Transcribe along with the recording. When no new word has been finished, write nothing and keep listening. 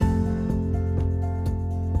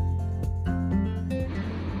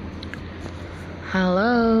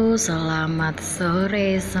Halo, selamat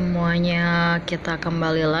sore semuanya. Kita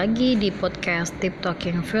kembali lagi di podcast Deep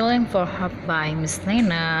Talking Feeling for Heart by Miss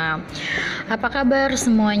Nena. Apa kabar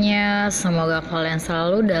semuanya? Semoga kalian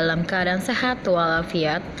selalu dalam keadaan sehat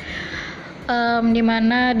walafiat.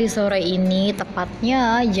 Dimana di sore ini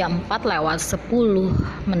tepatnya jam 4:10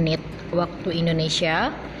 waktu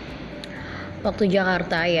Indonesia, waktu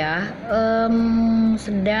Jakarta ya,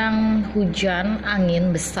 sedang hujan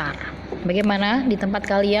angin besar. Bagaimana di tempat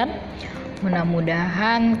kalian?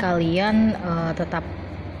 Mudah-mudahan kalian tetap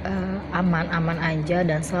aman-aman aja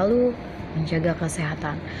dan selalu menjaga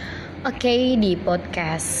kesehatan. Oke, di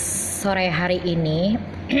podcast sore hari ini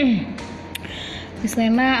Miss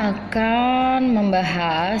Nena akan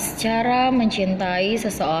membahas cara mencintai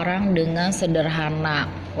seseorang dengan sederhana.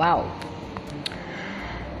 Wow.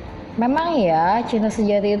 Memang ya, cinta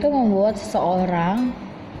sejati itu membuat seseorang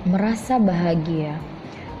merasa bahagia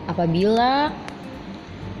apabila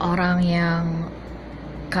orang yang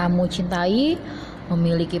kamu cintai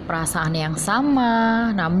memiliki perasaan yang sama.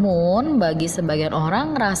 Namun bagi sebagian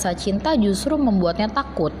orang, rasa cinta justru membuatnya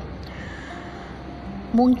takut.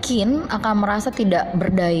 Mungkin akan merasa tidak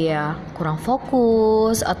berdaya, kurang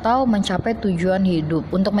fokus, atau mencapai tujuan hidup.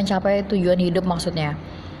 Untuk mencapai tujuan hidup maksudnya,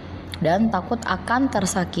 dan takut akan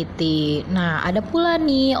tersakiti. Nah, ada pula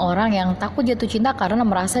nih orang yang takut jatuh cinta karena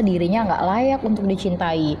merasa dirinya nggak layak untuk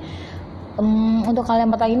dicintai. Untuk kalian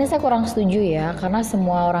pertanyaan ini saya kurang setuju ya, karena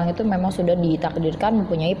semua orang itu memang sudah ditakdirkan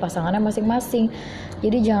mempunyai pasangannya masing-masing.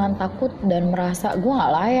 Jadi jangan takut dan merasa gue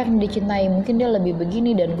nggak layak dicintai, mungkin dia lebih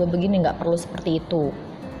begini dan gue begini. Nggak perlu seperti itu.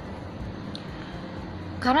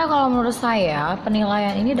 Karena kalau menurut saya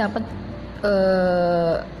penilaian ini dapat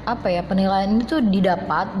penilaian itu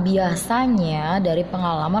didapat biasanya dari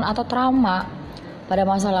pengalaman atau trauma pada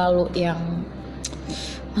masa lalu yang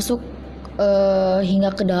masuk hingga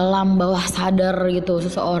ke dalam bawah sadar gitu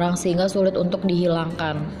seseorang, sehingga sulit untuk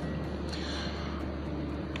dihilangkan.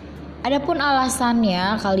 Adapun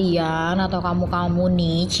alasannya kalian atau kamu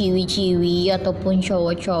nih, ciwi-ciwi ataupun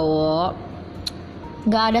cowok-cowok,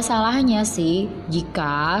 nggak ada salahnya sih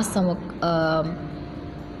jika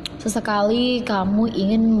sesekali kamu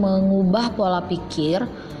ingin mengubah pola pikir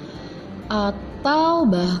atau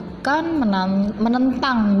bahkan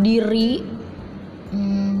menentang diri,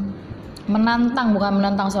 menantang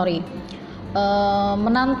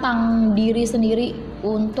diri sendiri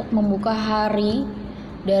untuk membuka hari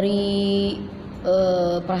dari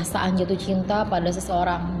perasaan jatuh cinta pada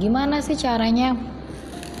seseorang. Gimana sih caranya?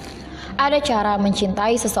 Ada cara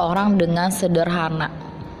mencintai seseorang dengan sederhana.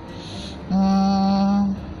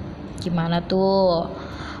 Gimana tuh?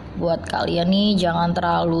 Buat kalian nih, jangan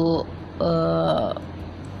terlalu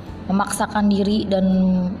memaksakan diri dan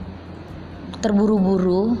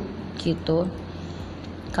terburu-buru gitu.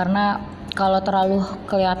 Karena kalau terlalu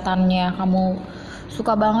kelihatannya kamu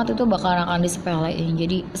suka banget, itu bakalan akan disepelein.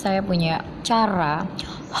 Jadi saya punya cara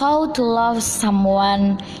how to love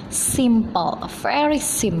someone simple, very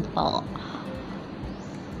simple.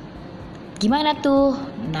 Gimana tuh?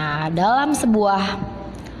 Nah, dalam sebuah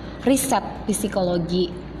riset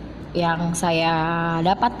psikologi yang saya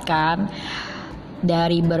dapatkan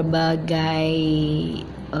dari berbagai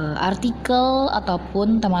artikel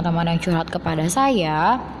ataupun teman-teman yang curhat kepada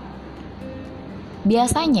saya,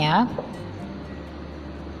 biasanya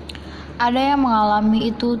ada yang mengalami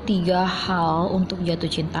itu 3 hal untuk jatuh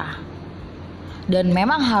cinta, dan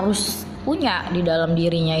memang harus punya di dalam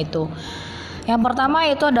dirinya itu. Yang pertama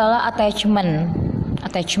itu adalah attachment,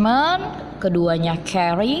 keduanya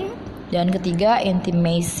caring, dan ketiga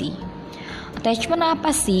intimacy. Attachment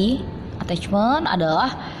apa sih? Attachment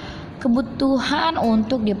adalah kebutuhan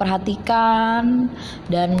untuk diperhatikan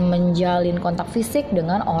dan menjalin kontak fisik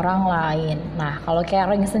dengan orang lain. Nah, kalau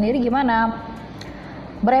caring sendiri gimana?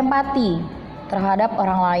 Berempati terhadap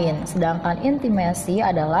orang lain. Sedangkan intimacy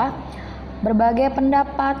adalah berbagai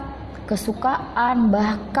pendapat, kesukaan,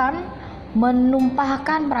 bahkan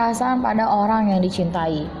menumpahkan perasaan pada orang yang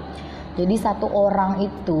dicintai. Jadi satu orang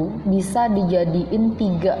itu bisa dijadiin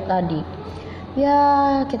 3 tadi. Ya,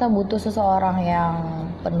 kita butuh seseorang yang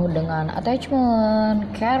penuh dengan attachment,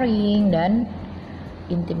 caring, dan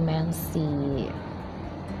intimacy.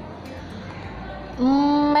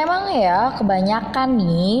 Memang ya, kebanyakan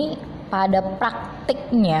nih pada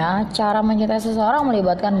praktiknya cara mencintai seseorang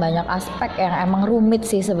melibatkan banyak aspek yang emang rumit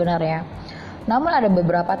sih sebenarnya. Namun ada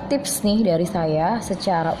beberapa tips nih dari saya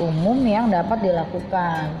secara umum yang dapat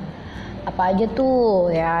dilakukan. Apa aja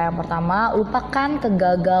tuh? Ya, yang pertama, lupakan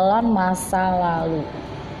kegagalan masa lalu.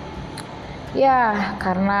 Ya,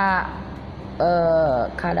 karena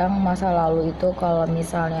kadang masa lalu itu kalau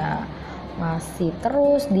misalnya masih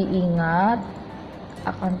terus diingat,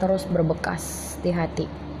 akan terus berbekas di hati.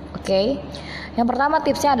 Oke. Yang pertama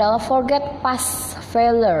tipsnya adalah forget past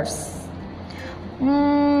failures.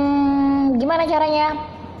 Gimana caranya?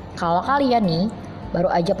 Kalau kalian nih baru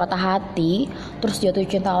aja patah hati, terus jatuh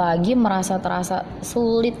cinta lagi, terasa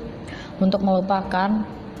sulit untuk melupakan,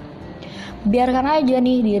 biarkan aja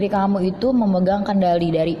nih diri kamu itu memegang kendali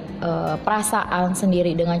dari perasaan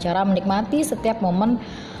sendiri dengan cara menikmati setiap momen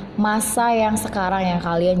masa yang sekarang yang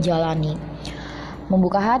kalian jalani.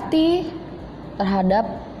 Membuka hati terhadap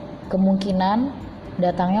kemungkinan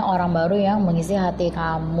datangnya orang baru yang mengisi hati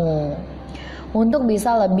kamu untuk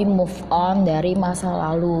bisa lebih move on dari masa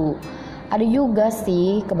lalu. Ada juga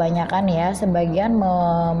sih kebanyakan ya sebagian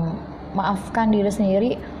memaafkan diri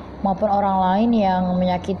sendiri maupun orang lain yang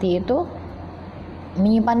menyakiti itu,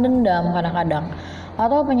 menyimpan dendam kadang-kadang,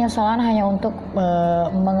 atau penyesalan hanya untuk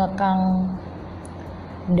mengekang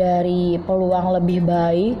dari peluang lebih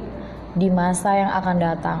baik di masa yang akan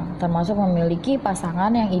datang, termasuk memiliki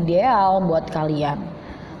pasangan yang ideal buat kalian.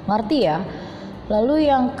 Ngerti ya?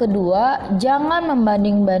 Lalu yang kedua, jangan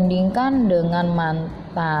membanding-bandingkan dengan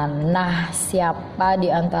mantan. Nah, siapa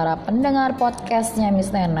di antara pendengar podcastnya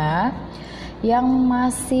Miss Nena yang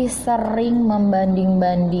masih sering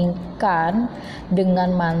membanding-bandingkan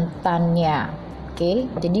dengan mantannya?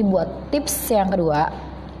 Oke, jadi buat tips yang kedua,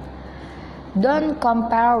 don't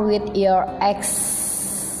compare with your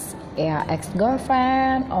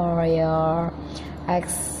ex-girlfriend or your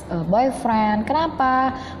ex-boyfriend.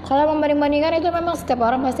 Kenapa? Kalau membanding-bandingkan itu memang setiap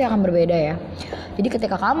orang pasti akan berbeda ya. Jadi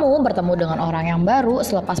ketika kamu bertemu dengan orang yang baru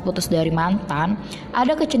selepas putus dari mantan,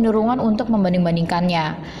 ada kecenderungan untuk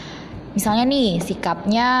membanding-bandingkannya. Misalnya nih,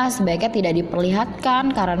 sikapnya sebaiknya tidak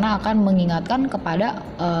diperlihatkan karena akan mengingatkan kepada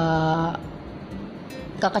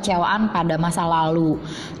kekecewaan pada masa lalu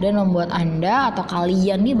dan membuat Anda atau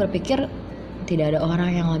kalian nih berpikir tidak ada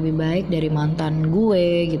orang yang lebih baik dari mantan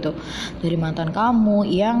gue gitu, dari mantan kamu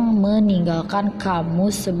yang meninggalkan kamu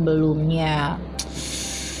sebelumnya.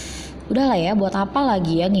 Udahlah ya, buat apa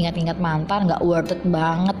lagi ya ngingat-ingat mantan, gak worth it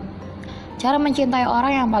banget. Cara mencintai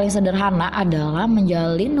orang yang paling sederhana adalah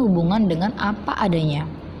menjalin hubungan dengan apa adanya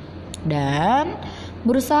dan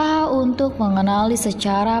berusaha untuk mengenali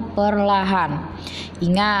secara perlahan.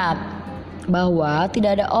 Ingat bahwa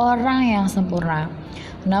tidak ada orang yang sempurna,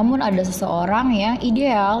 namun ada seseorang yang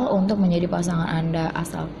ideal untuk menjadi pasangan Anda,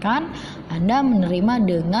 asalkan Anda menerima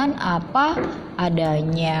dengan apa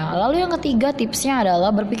adanya. Lalu yang ketiga tipsnya adalah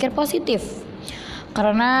berpikir positif,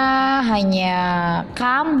 karena hanya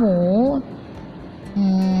kamu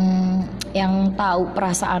yang tahu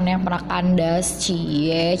perasaan yang pernah kandas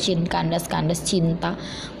cinta.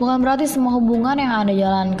 Bukan berarti semua hubungan yang Anda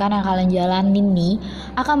jalankan, yang kalian jalanin nih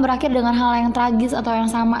akan berakhir dengan hal yang tragis atau yang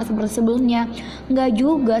sama seperti sebelumnya. Enggak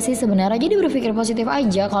juga sih sebenarnya. Jadi berpikir positif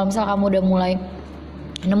aja. Kalau misal kamu udah mulai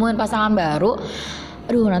nemuin pasangan baru,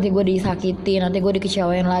 aduh nanti gue disakiti, nanti gue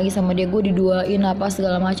dikecewain lagi sama dia, gue diduain apa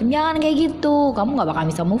segala macam. Jangan kayak gitu, kamu gak bakal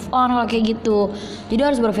bisa move on kalau kayak gitu. Jadi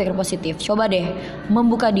harus berpikir positif. Coba deh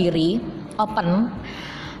membuka diri, open,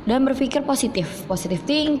 dan berpikir positif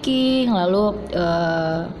thinking. Lalu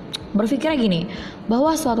berpikirnya gini,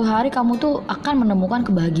 bahwa suatu hari kamu tuh akan menemukan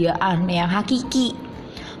kebahagiaan yang hakiki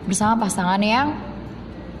bersama pasangan yang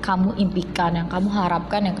kamu impikan, yang kamu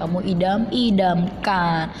harapkan, yang kamu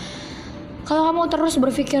idamkan. Kalau kamu terus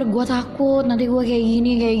berpikir gue takut nanti gue kayak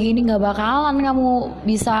gini, gak bakalan kamu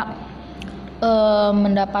bisa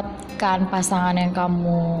mendapatkan pasangan yang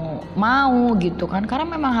kamu mau gitu kan.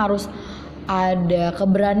 Karena memang harus ada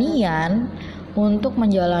keberanian untuk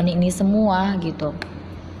menjalani ini semua gitu.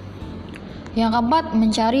 Yang keempat,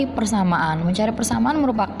 mencari persamaan. Mencari persamaan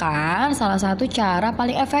merupakan salah satu cara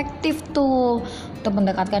paling efektif tuh untuk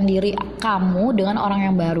mendekatkan diri kamu dengan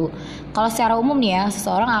orang yang baru. Kalau secara umum nih ya,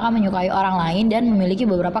 seseorang akan menyukai orang lain dan memiliki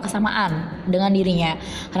beberapa kesamaan dengan dirinya.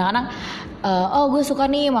 Kadang-kadang gue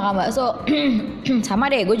suka nih makan bakso.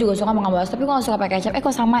 Sama deh, gue juga suka makan bakso, tapi gue gak suka pakai kecap.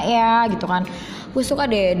 Kok sama ya gitu kan. Gue suka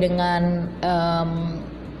deh dengan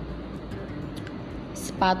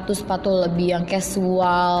sepatu lebih yang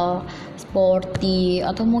casual, sporty,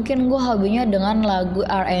 atau mungkin gue hobinya dengan lagu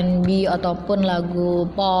R&B ataupun lagu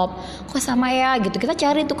pop. Kok sama ya gitu. Kita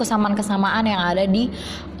cari tuh kesamaan-kesamaan yang ada di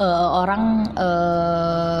orang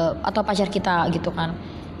atau pacar kita gitu kan.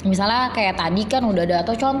 Misalnya kayak tadi kan udah ada,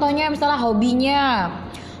 atau contohnya misalnya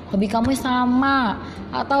hobi kamu sama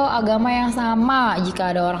atau agama yang sama.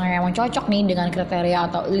 Jika ada orang yang cocok nih dengan kriteria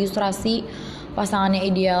atau ilustrasi pasangannya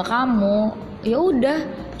ideal kamu, ya udah,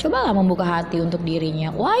 cobalah membuka hati untuk dirinya.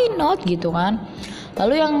 Why not gitu kan.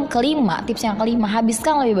 Lalu yang kelima, tips yang kelima,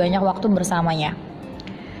 habiskan lebih banyak waktu bersamanya.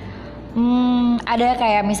 Ada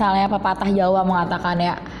kayak misalnya pepatah Jawa mengatakan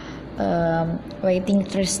ya, waiting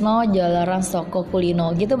tresno jalaran soko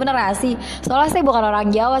kulino gitu, bener gak sih? Soalnya saya bukan orang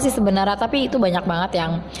Jawa sih sebenarnya, tapi itu banyak banget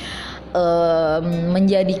yang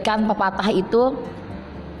menjadikan pepatah itu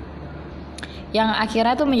yang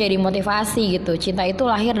akhirnya tuh menjadi motivasi gitu. Cinta itu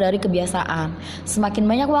lahir dari kebiasaan. Semakin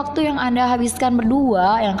banyak waktu yang Anda habiskan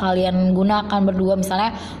berdua, yang kalian gunakan berdua,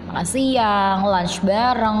 misalnya makan siang, lunch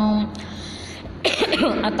bareng,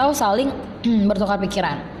 atau saling bertukar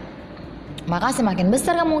pikiran, maka semakin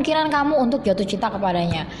besar kemungkinan kamu untuk jatuh cinta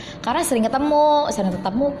kepadanya. Karena sering ketemu, sering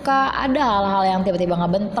tatap muka, ada hal-hal yang tiba-tiba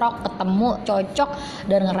ngebentrok, ketemu, cocok,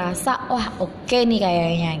 dan ngerasa wah oke nih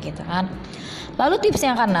kayaknya gitu kan. Lalu tips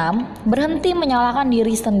yang keenam, berhenti menyalahkan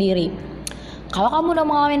diri sendiri. Kalau kamu udah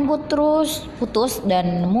mengalami putus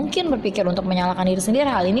dan mungkin berpikir untuk menyalahkan diri sendiri,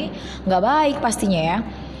 hal ini nggak baik pastinya ya,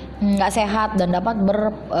 nggak sehat dan dapat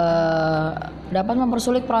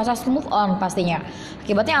mempersulit proses move on pastinya.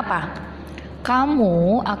 Akibatnya apa?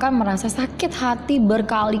 Kamu akan merasa sakit hati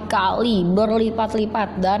berkali-kali,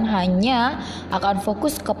 berlipat-lipat, dan hanya akan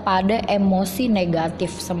fokus kepada emosi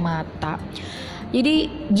negatif semata.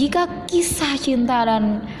 Jadi jika kisah cinta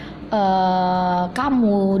dan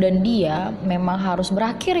kamu dan dia memang harus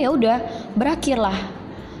berakhir, ya udah berakhirlah.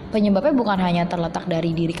 Penyebabnya bukan hanya terletak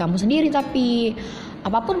dari diri kamu sendiri, tapi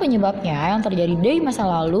apapun penyebabnya yang terjadi dari masa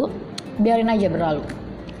lalu, biarin aja berlalu.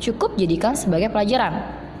 Cukup jadikan sebagai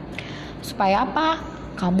pelajaran. Supaya apa?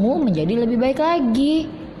 Kamu menjadi lebih baik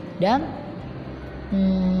lagi dan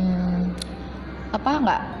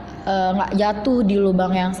nggak jatuh di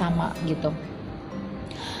lubang yang sama gitu.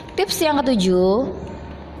 Tips yang ketujuh,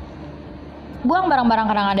 buang barang-barang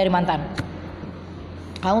kenangan dari mantan.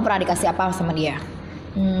 Kamu pernah dikasih apa sama dia?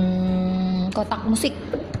 Kotak musik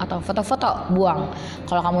atau foto-foto, buang.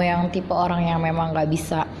 Kalau kamu yang tipe orang yang memang nggak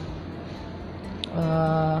bisa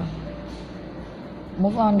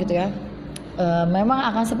move on gitu ya, memang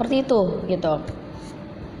akan seperti itu gitu.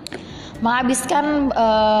 Menghabiskan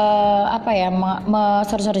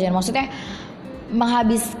maksudnya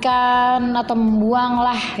menghabiskan atau membuang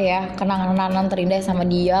lah ya kenangan-kenangan terindah sama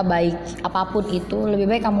dia, baik apapun itu,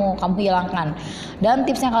 lebih baik kamu hilangkan. Dan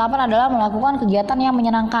tips yang ke-8 adalah melakukan kegiatan yang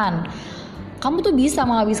menyenangkan. Kamu tuh bisa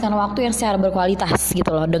menghabiskan waktu yang secara berkualitas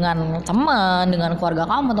gitu loh, dengan teman, dengan keluarga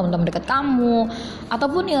kamu, teman-teman dekat kamu,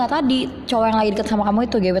 ataupun ya tadi cowok yang lagi dekat sama kamu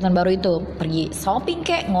itu, gebetan baru itu, pergi shopping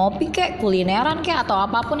kek, ngopi kek, kulineran kek, atau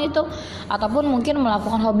apapun itu, ataupun mungkin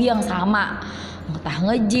melakukan hobi yang sama, entah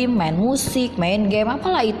nge-gym, main musik, main game,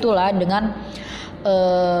 apalah itulah, dengan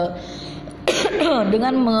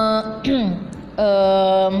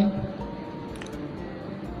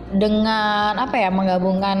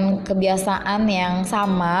menggabungkan kebiasaan yang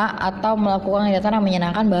sama atau melakukan kegiatan yang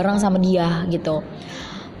menyenangkan bareng sama dia gitu.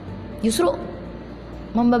 Justru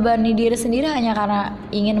membebani diri sendiri hanya karena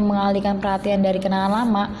ingin mengalihkan perhatian dari kenangan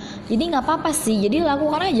lama, jadi nggak apa-apa sih. Jadi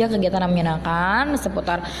lakukan aja kegiatan yang menyenangkan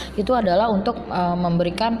seputar itu, adalah untuk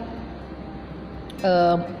memberikan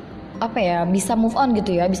bisa move on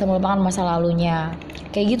gitu ya, bisa melupakan masa lalunya.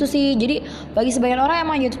 Kayak gitu sih. Jadi bagi sebagian orang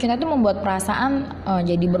emang jatuh cinta itu membuat perasaan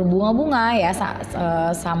jadi berbunga-bunga ya.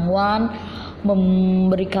 Someone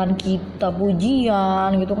memberikan kita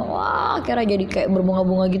pujian gitu kan, wah kira jadi kayak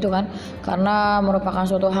berbunga-bunga gitu kan, karena merupakan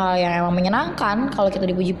suatu hal yang emang menyenangkan kalau kita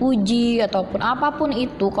dipuji-puji ataupun apapun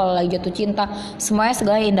itu. Kalau lagi jatuh cinta semuanya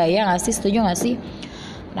segala indah, ya nggak sih? Setuju nggak sih?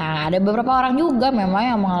 Nah, ada beberapa orang juga memang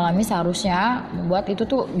yang mengalami seharusnya membuat itu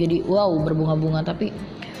tuh jadi wow berbunga-bunga, tapi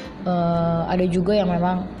ada juga yang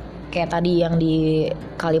memang kayak tadi yang di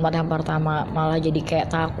kalimat yang pertama malah jadi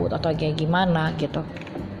kayak takut atau kayak gimana gitu.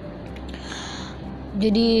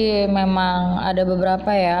 Jadi memang ada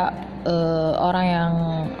beberapa ya orang yang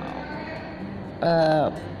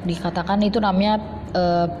dikatakan itu namanya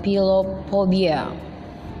philophobia.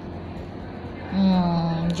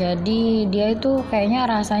 Jadi dia itu kayaknya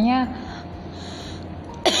rasanya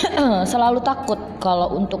selalu takut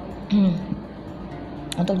kalau untuk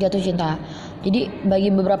jatuh cinta. Jadi bagi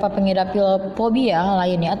beberapa pengidap philophobia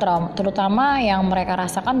lainnya, terutama yang mereka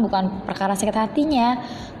rasakan bukan perkara sakit hatinya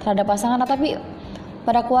terhadap pasangan, tapi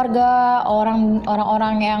pada keluarga,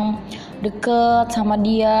 orang-orang yang deket sama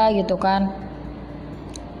dia gitu kan.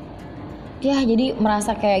 Ya jadi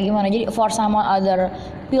merasa kayak gimana. Jadi for someone other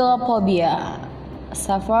philophobia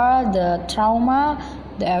suffer the trauma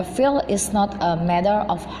they feel is not a matter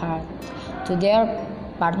of heart to their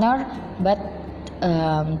partner, but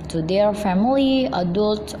to their family,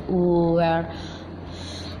 adults who were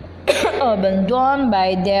abandoned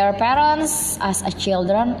by their parents as a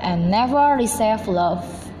children and never received love,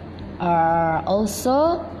 are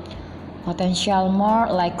also potential more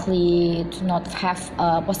likely to not have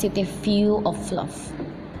a positive view of love.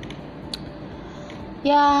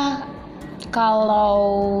 Ya, kalau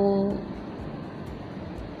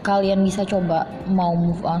kalian bisa coba mau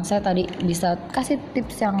move on, saya tadi bisa kasih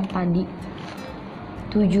tips yang tadi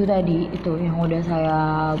 7 tadi itu yang udah saya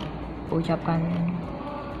ucapkan,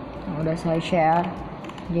 yang udah saya share.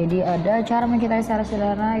 Jadi ada cara mencintai secara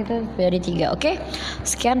sederhana itu dari 3. Oke.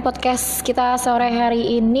 Sekian podcast kita sore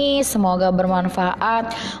hari ini, semoga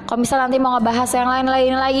bermanfaat. Kalau misalnya nanti mau ngebahas yang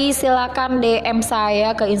lain-lain lagi, silakan DM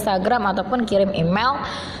saya ke Instagram ataupun kirim email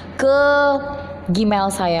ke Gmail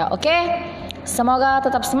saya. Oke. Semoga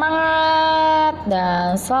tetap semangat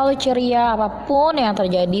dan selalu ceria, apapun yang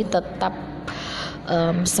terjadi tetap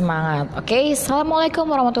semangat. Oke. Assalamualaikum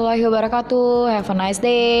warahmatullahi wabarakatuh. Have a nice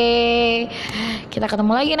day. Kita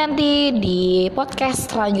ketemu lagi nanti di podcast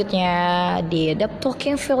selanjutnya di The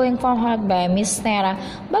Talking Feeling from Heart by Miss Nera.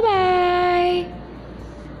 Bye bye.